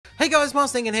Hey guys,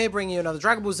 Marstingan here, bringing you another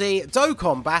Dragon Ball Z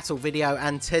Dokkan battle video,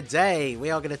 and today we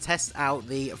are going to test out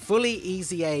the fully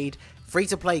EZA'd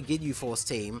free-to-play Ginyu Force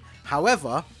team.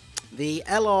 However, the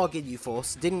LR Ginyu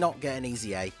Force did not get an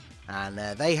EZA, and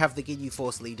they have the Ginyu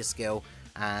Force leader skill,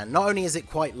 and not only is it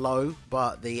quite low,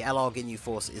 but the LR Ginyu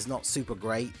Force is not super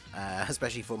great,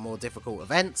 especially for more difficult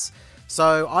events.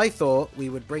 So I thought we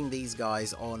would bring these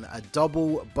guys on a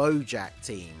double BOUJACK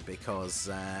team because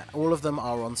all of them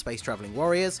are on Space Traveling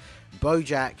Warriors.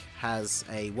 BOUJACK has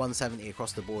a 170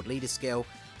 across the board leader skill.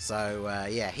 So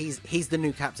yeah, he's the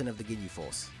new captain of the Ginyu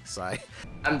Force. So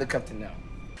I'm the captain now.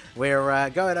 We're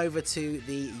going over to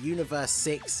the Universe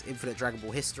 6 Infinite Dragon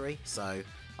Ball history. So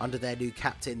under their new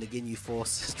captain, the Ginyu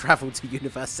Force has travelled to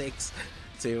Universe 6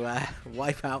 to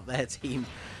wipe out their team.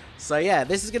 So yeah,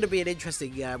 this is going to be an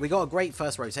interesting... we got a great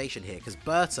first rotation here, because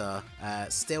Berta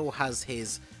still has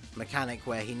his mechanic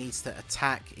where he needs to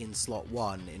attack in slot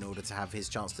 1 in order to have his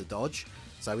chance to dodge.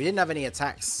 So we didn't have any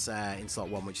attacks in slot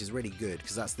 1, which is really good,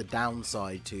 because that's the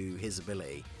downside to his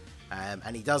ability.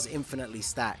 And he does infinitely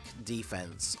stack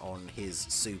defense on his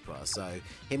super, so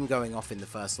him going off in the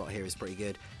first slot here is pretty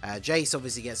good. Jace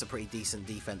obviously gets a pretty decent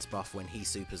defense buff when he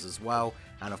supers as well,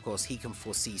 and of course he can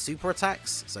foresee super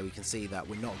attacks, so we can see that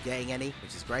we're not getting any,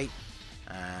 which is great.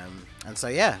 And so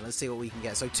yeah, let's see what we can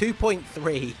get. So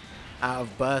 2.3 out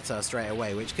of Berta straight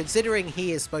away, which, considering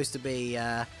he is supposed to be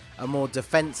a more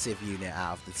defensive unit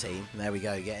out of the team, there we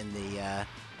go, getting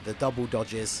the double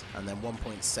dodges, and then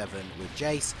 1.7 with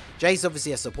Jace. Jace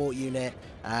obviously a support unit.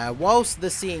 Whilst the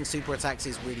seeing super attacks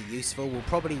is really useful, we'll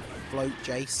probably float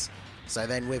Jace. So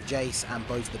then with Jace and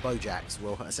both the BOUJACKs,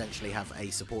 we'll essentially have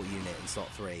a support unit in slot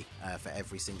 3 for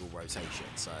every single rotation.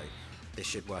 So this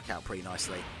should work out pretty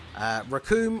nicely.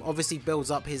 Raccoon obviously builds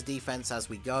up his defense as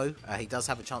we go. He does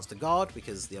have a chance to guard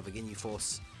because the other Ginyu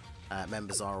Force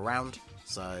members are around.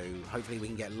 So hopefully we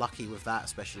can get lucky with that,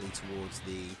 especially towards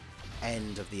the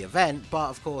end of the event. But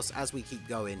of course, as we keep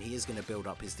going, he is going to build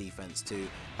up his defense to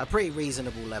a pretty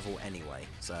reasonable level anyway.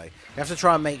 So we have to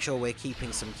try and make sure we're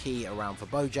keeping some key around for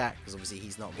BOUJACK, because obviously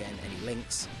he's not getting any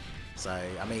links. So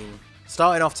I mean,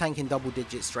 starting off tanking double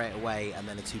digits straight away and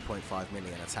then a 2.5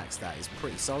 million attack stat is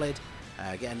pretty solid.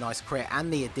 Get a nice crit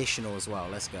and the additional as well.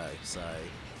 Let's go. So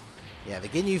yeah, the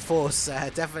Ginyu Force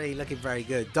definitely looking very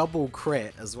good. Double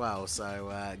crit as well.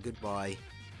 So goodbye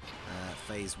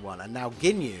phase 1. And now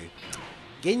Ginyu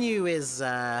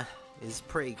is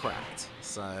pretty cracked.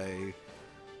 So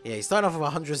yeah, he's starting off with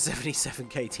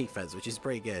 177k defense, which is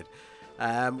pretty good.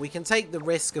 We can take the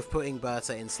risk of putting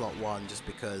Berta in slot 1 just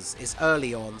because it's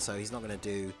early on, so he's not going to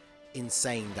do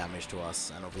insane damage to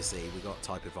us, and obviously we got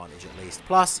type advantage at least.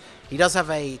 Plus he does have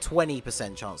a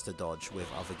 20% chance to dodge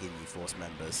with other Ginyu Force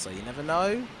members, so you never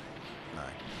know.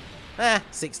 No,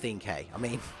 16k. I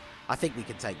mean, I think we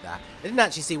can take that. I didn't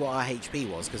actually see what our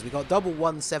HP was, because we got double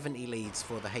 170 leads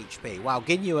for the HP. Wow,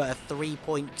 Ginyu at a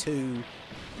 3.2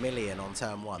 million on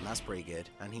turn 1. That's pretty good.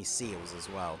 And he seals as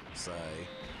well. So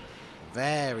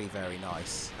very, very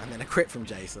nice. And then a crit from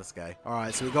Jace. Let's go.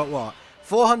 Alright, so we got what?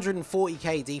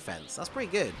 440k defense. That's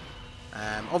pretty good.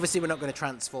 Obviously, we're not going to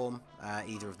transform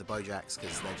either of the BOUJACKs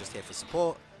because they're just here for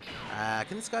support.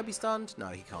 Can this guy be stunned? No,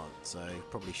 he can't. So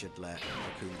probably should let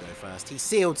Raccoon go first. He's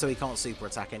sealed, so he can't super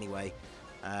attack anyway.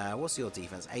 What's your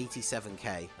defense? 87k.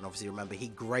 And obviously, remember, he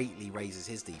greatly raises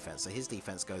his defense. So his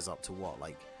defense goes up to what,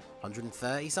 like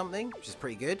 130 something, which is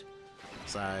pretty good.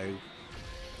 So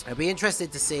I'll be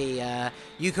interested to see.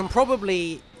 You can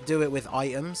probably do it with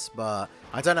items, but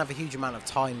I don't have a huge amount of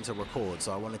time to record,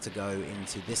 so I wanted to go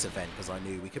into this event because I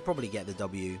knew we could probably get the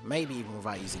W, maybe even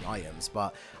without using items.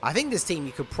 But I think this team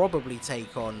you could probably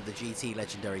take on the GT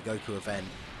Legendary Goku event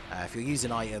if you're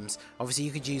using items. Obviously,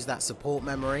 you could use that support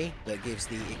memory that gives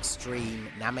the extreme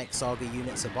Namek Saga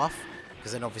units a buff,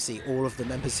 because then obviously all of the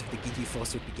members of the Ginyu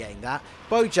Force would be getting that.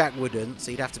 BOUJACK wouldn't, so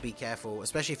you'd have to be careful,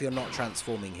 especially if you're not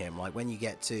transforming him. Like when you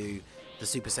get to the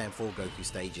Super Saiyan 4 Goku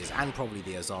stages, and probably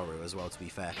the Ozaru as well, to be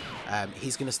fair,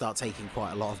 he's going to start taking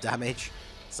quite a lot of damage.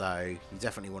 So you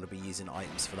definitely want to be using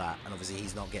items for that. And obviously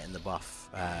he's not getting the buff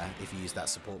if you use that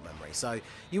support memory. So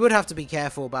you would have to be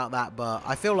careful about that, but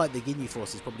I feel like the Ginyu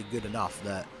Force is probably good enough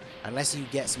that unless you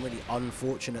get some really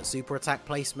unfortunate super attack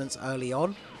placements early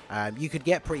on, you could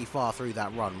get pretty far through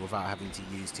that run without having to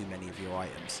use too many of your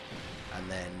items. And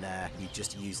then you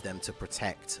just use them to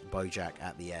protect BOUJACK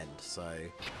at the end. So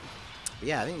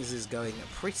yeah, I think this is going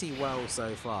pretty well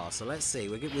so far. So let's see.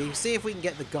 We'll see if we can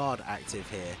get the guard active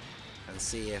here and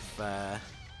see if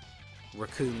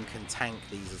Raccoon can tank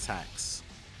these attacks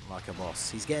like a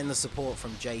boss. He's getting the support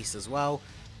from Jace as well.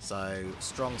 So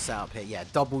strong setup here. Yeah,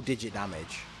 double-digit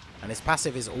damage. And his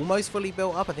passive is almost fully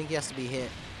built up. I think he has to be hit,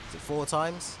 is it 4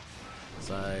 times?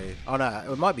 So, oh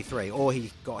no, it might be 3, or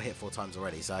he got hit 4 times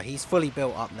already. So he's fully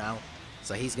built up now.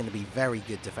 So he's going to be very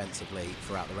good defensively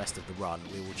throughout the rest of the run.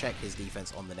 We will check his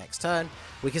defense on the next turn.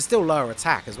 We can still lower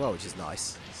attack as well, which is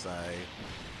nice. So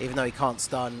even though he can't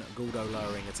stun, Guldo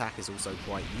lowering attack is also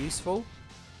quite useful.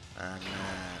 And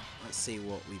let's see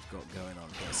what we've got going on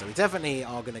here. So we definitely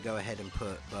are going to go ahead and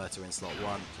put Berta in slot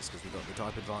 1, just because we've got the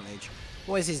type advantage.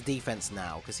 What is his defense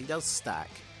now? Because he does stack.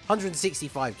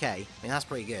 165k. I mean, that's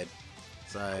pretty good.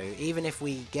 So even if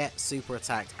we get super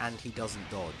attacked and he doesn't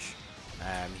dodge,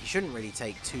 he shouldn't really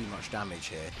take too much damage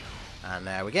here. And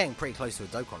we're getting pretty close to a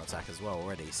Dokkan attack as well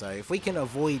already. So if we can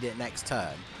avoid it next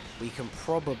turn, we can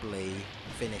probably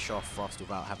finish off Frost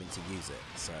without having to use it.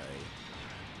 So,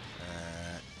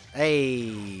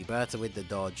 hey, Berta with the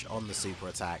dodge on the super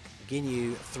attack.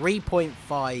 Ginyu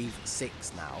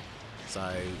 3.56 now.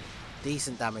 So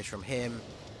decent damage from him.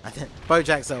 And then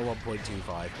BOUJACK's at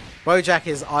 1.25. BOUJACK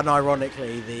is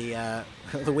unironically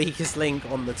the weakest link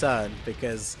on the turn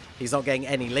because he's not getting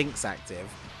any links active.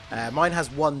 Mine has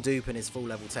 1 dupe and is full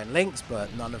level 10 links,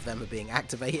 but none of them are being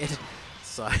activated.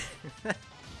 So,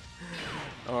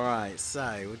 alright,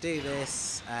 so we'll do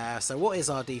this. So what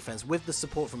is our defense? With the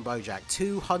support from BOUJACK,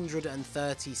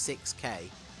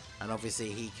 236k. And obviously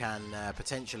he can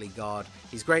potentially guard.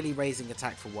 He's greatly raising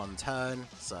attack for 1 turn,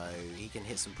 so he can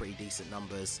hit some pretty decent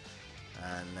numbers.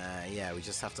 And yeah, we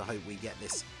just have to hope we get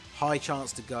this high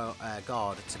chance to go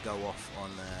guard to go off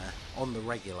on the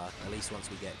regular, at least once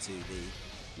we get to the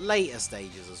later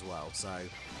stages as well. So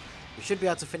we should be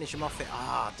able to finish him off it.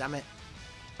 Ah, damn it.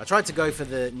 I tried to go for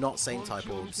the not same type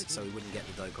orbs so we wouldn't get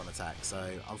the Dokkan attack.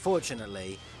 So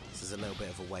unfortunately, this is a little bit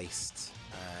of a waste.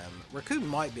 Raccoon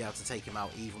might be able to take him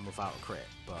out even without a crit,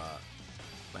 but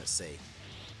let's see.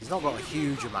 He's not got a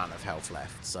huge amount of health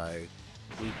left, so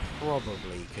we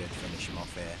probably could finish him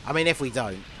off here. I mean, if we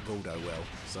don't, Guldo will.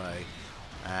 So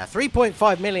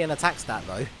 3.5 million attack stat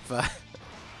though for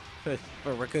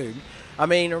Raccoon. I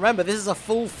mean, remember, this is a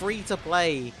full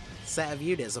free-to-play set of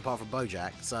units apart from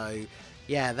BOUJACK, so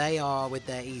yeah, they are, with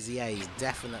their EZAs,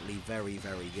 definitely very,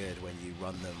 very good when you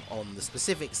run them on the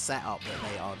specific setup that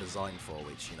they are designed for,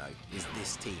 which, you know, is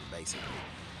this team, basically.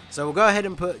 So we'll go ahead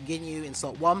and put Ginyu in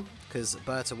slot 1, because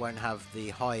Berta won't have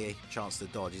the high chance to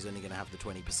dodge. He's only going to have the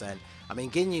 20%. I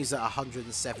mean, Ginyu's at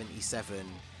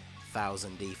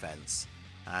 177,000 defense,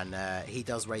 and he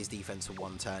does raise defense for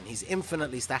 1 turn. He's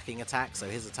infinitely stacking attack, so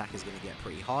his attack is going to get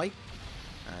pretty high.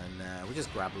 And we'll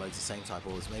just grab loads of same type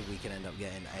ores. Maybe we can end up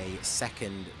getting a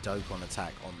second Dokkan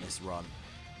attack on this run.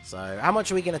 So how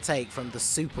much are we going to take from the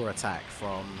super attack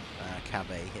from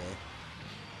Kabe here?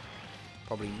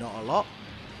 Probably not a lot.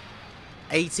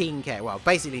 18k, well,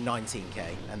 basically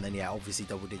 19k. And then, yeah, obviously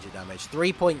double digit damage.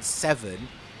 3.7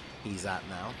 he's at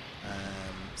now.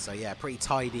 So, yeah, pretty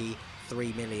tidy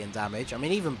 3 million damage. I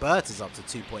mean, even Bert is up to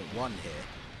 2.1 here.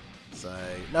 So,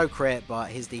 no crit,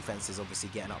 but his defense is obviously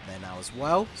getting up there now as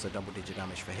well. So, double-digit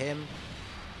damage for him.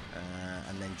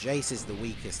 And then Jace is the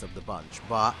weakest of the bunch.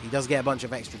 But he does get a bunch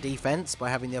of extra defense by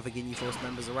having the other Ginyu Force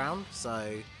members around.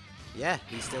 So, yeah,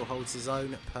 he still holds his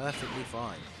own perfectly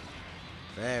fine.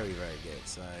 Very, very good.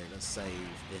 So, let's save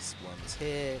this one's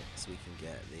here. So, we can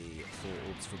get the 4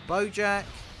 orbs for BOUJACK.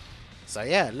 So,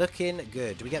 yeah, looking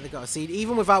good. Do we get the guard? See,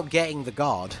 even without getting the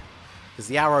guard, because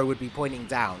the arrow would be pointing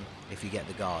down if you get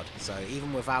the guard. So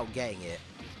even without getting it,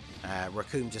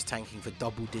 Raccoon just tanking for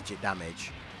double-digit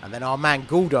damage. And then our man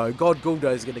Guldo, God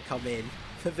Guldo, is going to come in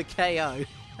for the KO.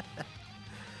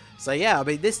 So yeah, I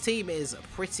mean, this team is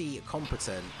pretty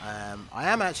competent. I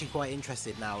am actually quite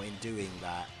interested now in doing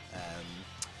that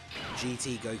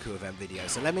GT Goku event video.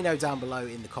 So let me know down below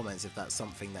in the comments if that's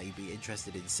something that you'd be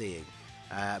interested in seeing.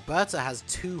 Berta has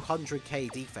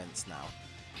 200k defense now.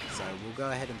 So we'll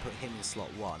go ahead and put him in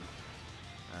slot 1.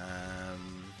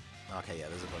 Okay, yeah,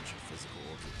 there's a bunch of physical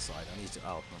orbs at the side. I need to...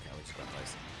 Oh, okay, I'll just grab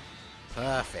those.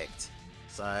 Perfect.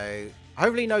 So,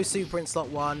 hopefully no super in slot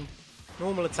 1.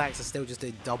 Normal attacks are still just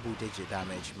doing double-digit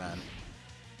damage, man.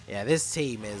 Yeah, this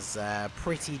team is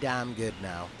pretty damn good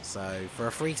now. So, for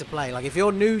a free-to-play, like, if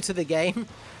you're new to the game,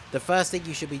 the first thing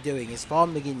you should be doing is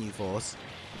farm the Ginyu Force.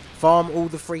 Farm all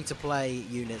the free-to-play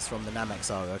units from the Namek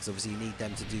Saga, because obviously you need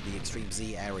them to do the Extreme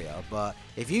Z area. But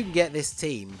if you can get this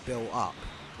team built up,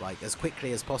 like, as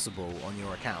quickly as possible on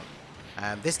your account,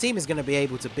 this team is going to be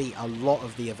able to beat a lot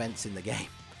of the events in the game.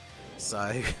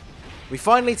 So, we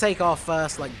finally take our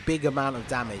first, like, big amount of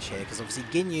damage here, because obviously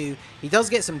Ginyu, he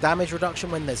does get some damage reduction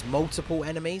when there's multiple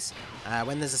enemies.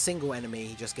 When there's a single enemy,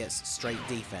 he just gets straight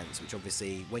defense, which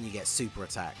obviously, when you get super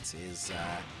attacked, is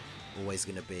always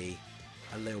going to be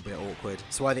a little bit awkward.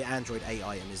 That's why the Android 8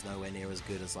 item is nowhere near as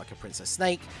good as like a Princess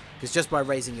Snake, because just by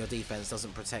raising your defense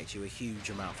doesn't protect you a huge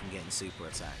amount from getting super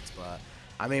attacked. But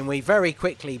I mean, we very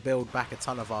quickly build back a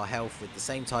ton of our health with the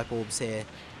same type orbs here,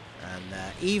 and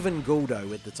even Guldo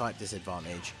with the type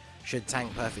disadvantage should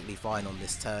tank perfectly fine on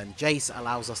this turn. Jace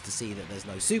allows us to see that there's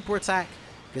no super attack,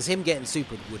 because him getting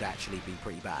supered would actually be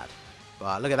pretty bad.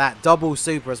 But look at that, double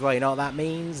super as well. You know what that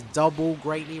means? Double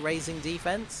greatly raising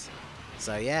defense.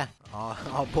 So yeah,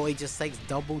 our boy just takes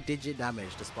double-digit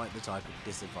damage despite the type of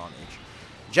disadvantage.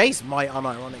 Jace might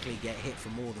unironically get hit for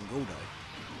more than Guldo,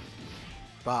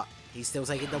 but he's still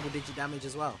taking double-digit damage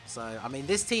as well. So, I mean,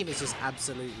 this team is just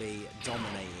absolutely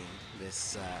dominating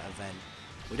this event.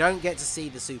 We don't get to see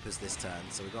the supers this turn,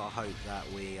 so we've got to hope that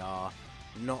we are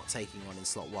not taking one in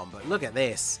slot 1. But look at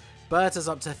this. Berta's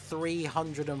up to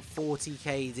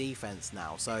 340k defense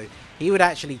now, so he would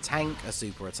actually tank a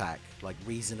super attack, like,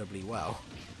 reasonably well.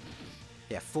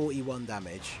 Yeah, 41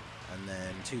 damage, and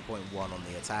then 2.1 on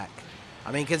the attack.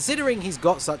 I mean, considering he's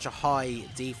got such a high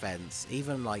defense,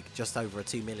 even, like, just over a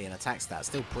 2 million attack stat,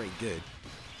 still pretty good.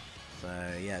 So,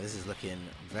 yeah, this is looking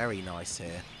very nice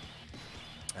here.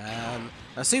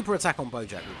 A super attack on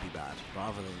BOUJACK would be bad, but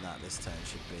other than that, this turn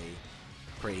should be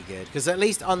pretty good. Because at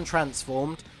least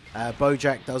untransformed,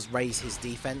 BOUJACK does raise his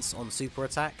defense on super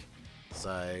attack.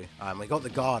 So, we got the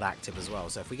guard active as well.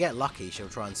 So if we get lucky, she'll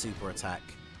try and super attack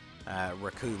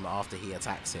Raccoon after he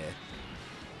attacks here.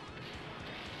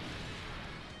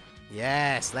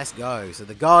 Yes, let's go. So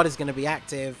the guard is going to be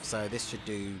active, so this should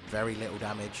do very little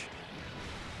damage.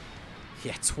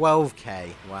 Yeah,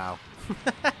 12k. Wow.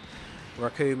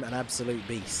 Raccoon, an absolute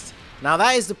beast. Now,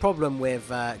 that is the problem with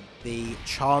the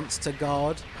chance to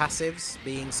guard passives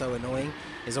being so annoying,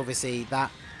 is obviously that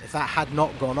if that had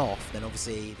not gone off, then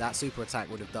obviously that super attack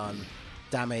would have done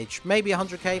damage, maybe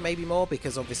 100k, maybe more,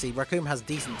 because obviously Raccoon has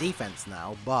decent defense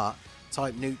now, but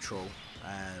type neutral,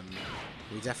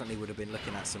 we definitely would have been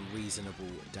looking at some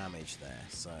reasonable damage there.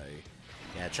 So,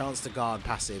 yeah, chance to guard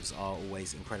passives are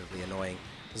always incredibly annoying.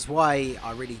 That's why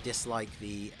I really dislike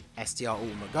the STR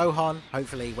Ultimate Gohan.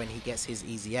 Hopefully when he gets his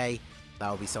EZA, that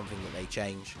will be something that they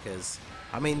change, because,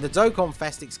 I mean, the Dokkan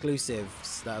Fest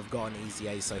exclusives that have gotten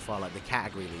EZA so far, like the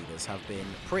category leaders, have been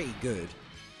pretty good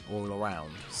all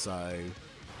around. So,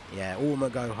 yeah,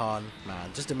 Ultimate Gohan, man,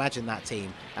 just imagine that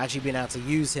team. Actually being able to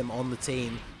use him on the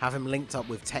team, have him linked up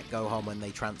with Tech Gohan when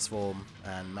they transform,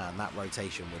 and, man, that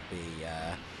rotation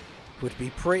would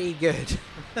be pretty good.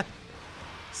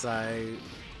 So,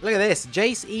 look at this.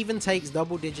 Jace even takes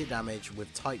double-digit damage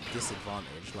with type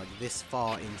disadvantage, like this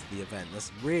far into the event.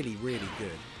 That's really, really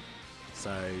good.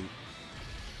 So,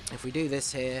 if we do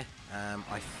this here,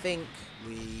 I think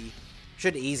we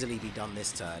should easily be done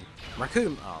this turn.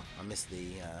 Raccoon, oh, I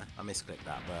misclicked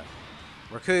that, but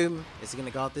Raccoon, is he going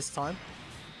to guard this time?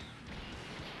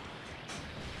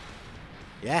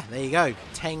 Yeah, there you go.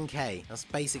 10k. That's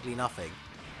basically nothing.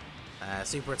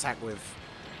 Super attack with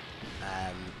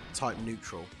type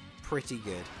neutral, pretty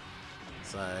good.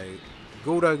 So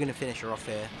Guldo gonna finish her off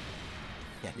here.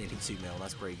 Yeah, nearly 2 mil,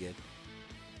 that's pretty good.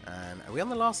 And are we on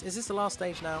the last, is this the last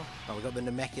stage now? Oh, we got the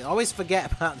Namekians. I always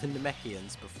forget about the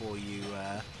Namekians before you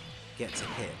get to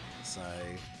hit. So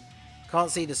can't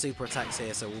see the super attacks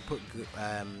here, so we'll put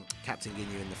Captain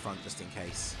Ginyu in the front just in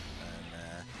case.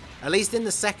 And at least in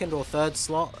the second or third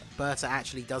slot, Berta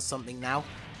actually does something now.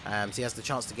 So he has the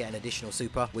chance to get an additional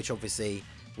super, which obviously,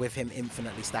 with him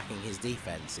infinitely stacking his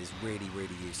defense, is really,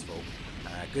 really useful.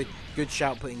 Good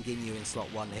shout putting Ginyu in slot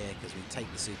 1 here, because we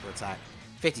take the super attack.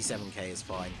 57k is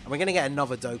fine. And we're going to get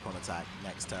another Dokkan attack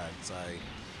next turn, so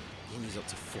Ginyu's up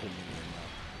to 4 million now.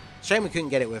 Shame we couldn't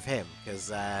get it with him,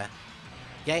 because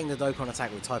getting the Dokkan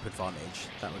attack with type advantage,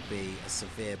 that would be a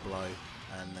severe blow.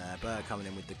 And Berta coming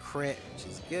in with the crit, which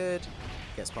is good.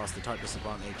 Gets past the type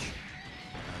disadvantage.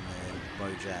 And then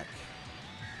BOUJACK.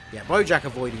 Yeah, BOUJACK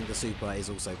avoiding the super is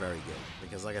also very good,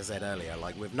 because like I said earlier,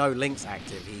 like with no links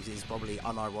active, he's probably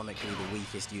unironically the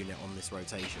weakest unit on this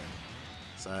rotation.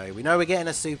 So we know we're getting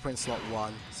a super in slot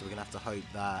 1, so we're going to have to hope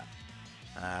that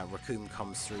Raccoon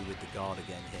comes through with the guard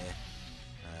again here.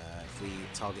 If we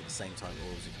target the same type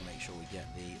orbs, we can make sure we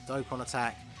get the Dokkan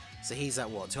attack. So he's at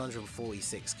what,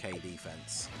 246k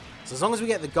defense. So as long as we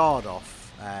get the guard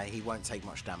off, he won't take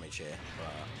much damage here.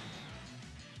 But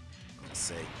let's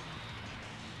see.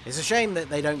 It's a shame that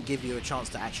they don't give you a chance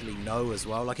to actually know as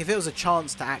well. Like, if it was a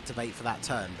chance to activate for that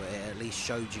turn, but it at least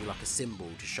showed you, like, a symbol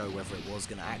to show whether it was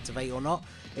going to activate or not,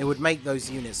 it would make those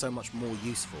units so much more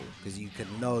useful, because you could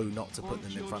know not to put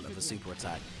them in front of a super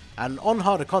attack. And on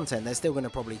harder content, they're still going to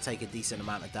probably take a decent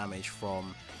amount of damage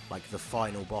from, like, the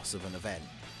final boss of an event.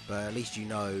 But at least you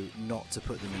know not to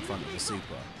put them in front of a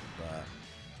super. But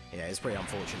Yeah, it's pretty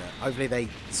unfortunate. Hopefully they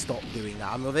stop doing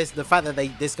that. I mean, the fact that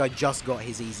this guy just got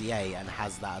his EZA and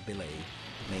has that ability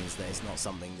means that it's not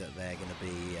something that they're going to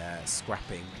be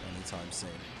scrapping anytime soon.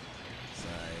 So,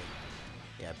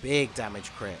 yeah, big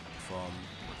damage crit from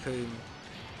Raccoon.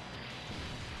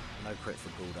 No crit for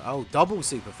Gulda. Oh, double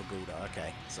super for Gulda.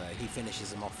 Okay, so he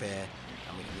finishes him off here,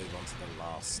 and we can move on to the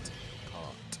last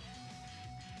part.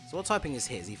 So what typing is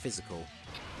his? Is he physical?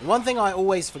 One thing I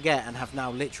always forget and have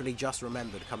now literally just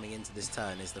remembered coming into this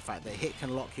turn is the fact that hit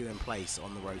can lock you in place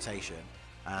on the rotation,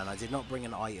 and I did not bring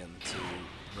an item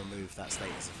to remove that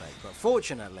status effect. But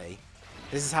fortunately,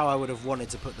 this is how I would have wanted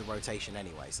to put the rotation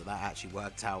anyway, so that actually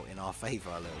worked out in our favour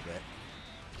a little bit.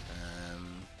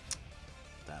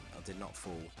 Damn, I did not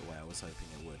fall the way I was hoping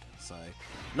it would. So,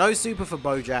 no super for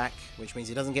BOUJACK, which means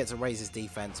he doesn't get to raise his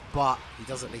defense, but he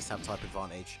does at least have type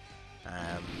advantage.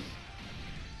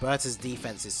 Berta's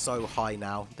defense is so high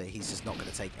now that he's just not going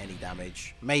to take any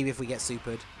damage. Maybe if we get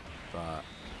supered, but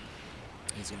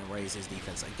he's going to raise his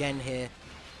defense again here.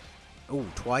 Oh,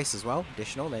 twice as well.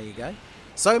 Additional, there you go.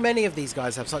 So many of these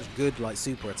guys have such good like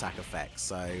super attack effects,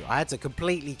 so I had to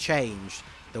completely change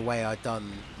the way I'd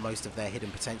done most of their hidden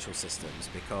potential systems,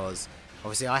 because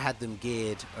obviously I had them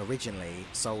geared originally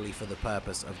solely for the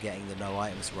purpose of getting the no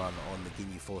items run on the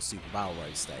Ginyu Force Super Battle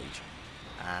Road stage.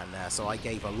 And so I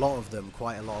gave a lot of them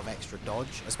quite a lot of extra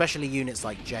dodge, especially units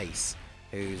like Jace,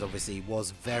 who's obviously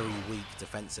was very weak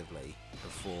defensively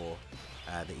before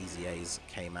the EZAs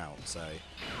came out. So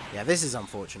yeah, this is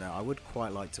unfortunate. I would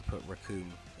quite like to put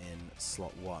Raccoon in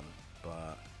slot 1,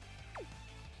 but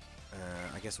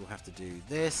I guess we'll have to do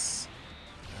this,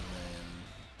 and then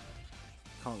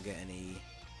can't get any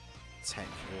tech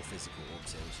or physical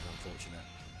orbs here, which is unfortunate.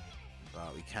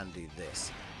 But we can do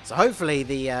this. So hopefully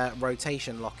the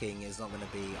rotation locking is not going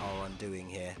to be our undoing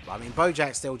here. But I mean,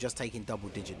 BOUJACK's still just taking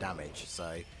double-digit damage,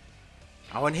 so...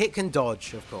 Oh, and hit can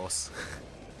dodge, of course.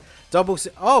 double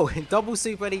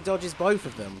super and he dodges both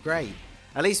of them. Great.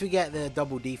 At least we get the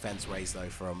double defense raise, though,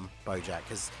 from BOUJACK,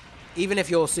 because even if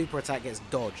your super attack gets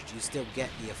dodged, you still get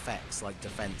the effects, like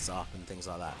defense up and things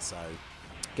like that. So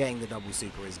getting the double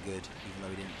super is good, even though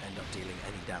we didn't end up dealing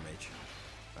any damage.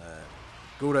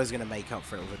 Guldo's going to make up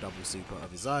for it with a double super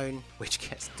of his own, which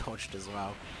gets dodged as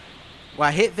well.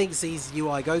 Well, Hit thinks he's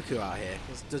UI Goku out here.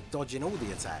 He's just dodging all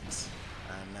the attacks.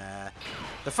 And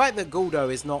the fact that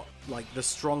Guldo is not like the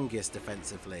strongest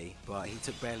defensively, but he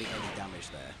took barely any damage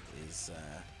there, is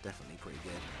definitely pretty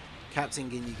good. Captain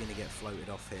Ginyu going to get floated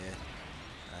off here.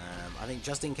 I think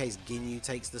just in case Ginyu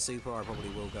takes the super, I probably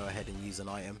will go ahead and use an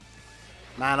item.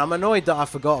 Man, I'm annoyed that I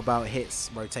forgot about Hit's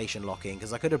rotation locking,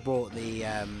 because I could have brought the...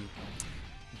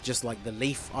 just like the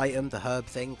leaf item, the herb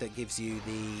thing that gives you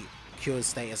the cures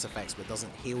status effects but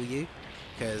doesn't heal you.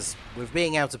 Because with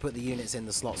being able to put the units in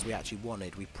the slots we actually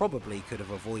wanted, we probably could have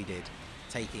avoided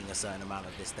taking a certain amount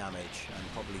of this damage and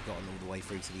probably gotten all the way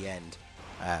through to the end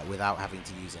without having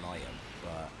to use an item.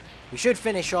 But we should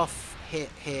finish off Hit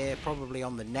here probably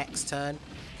on the next turn,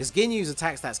 because Ginyu's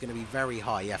attack stat's going to be very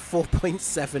high. Yeah,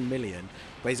 4.7 million,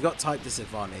 but he's got type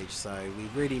disadvantage, so we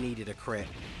really needed a crit.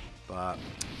 But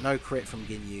no crit from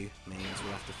Ginyu means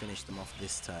we'll have to finish them off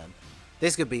this turn.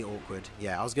 This could be awkward.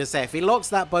 Yeah, I was going to say, if he locks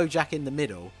that BOUJACK in the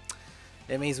middle,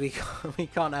 it means we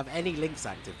can't have any links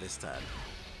active this turn.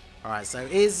 Alright, so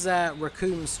is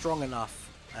Raccoon strong enough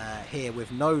here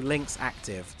with no links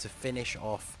active to finish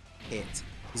off Hit?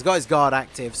 He's got his guard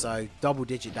active, so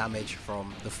double-digit damage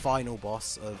from the final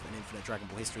boss of an Infinite Dragon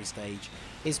Ball History stage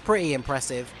is pretty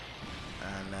impressive.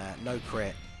 And no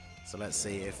crit. So let's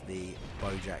see if the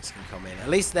BOUJACKs can come in. At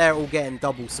least they're all getting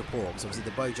double support. So obviously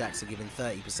the BOUJACKs are giving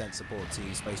 30% support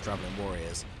to Space Traveling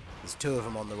Warriors. There's 2 of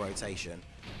them on the rotation.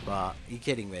 But are you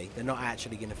kidding me? They're not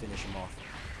actually going to finish them off.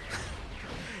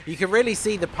 You can really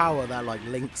see the power that like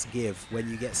links give when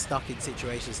you get stuck in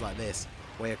situations like this,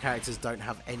 where your characters don't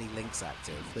have any links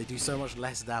active. They do so much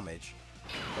less damage.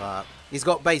 But he's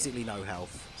got basically no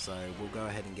health. So we'll go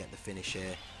ahead and get the finish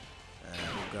here.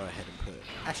 We'll go ahead and put...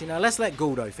 Actually, no, let's let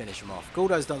Guldo finish him off.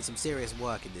 Guldo's done some serious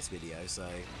work in this video, so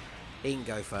he can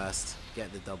go first,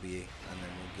 get the W, and then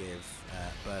we'll give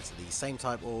Berta these same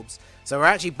type orbs. So we're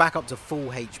actually back up to full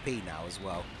HP now as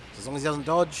well. So as long as he doesn't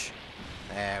dodge,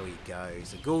 there we go.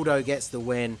 So Guldo gets the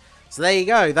win. So there you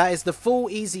go. That is the full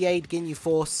EZA Ginyu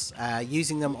Force,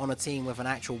 using them on a team with an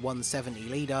actual 170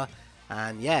 leader.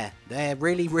 And yeah, they're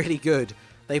really, really good.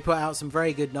 They put out some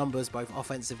very good numbers, both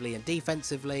offensively and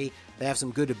defensively. They have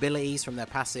some good abilities from their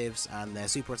passives and their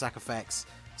super attack effects.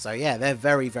 So yeah, they're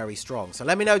very, very strong. So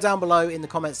let me know down below in the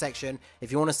comment section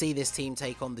if you want to see this team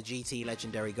take on the GT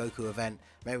Legendary Goku event.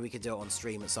 Maybe we could do it on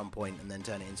stream at some point and then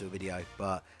turn it into a video.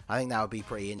 But I think that would be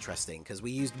pretty interesting, because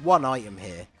we used one item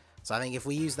here. So I think if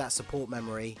we use that support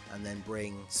memory and then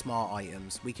bring smart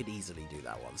items, we could easily do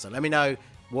that one. So let me know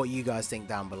what you guys think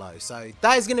down below. So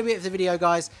that is going to be it for the video,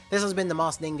 guys. This has been the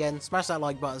Masked Ningen. Smash that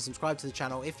like button, subscribe to the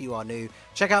channel if you are new.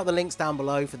 Check out the links down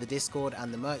below for the Discord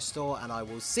and the merch store, and I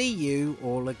will see you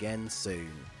all again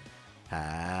soon.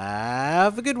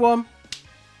 Have a good one.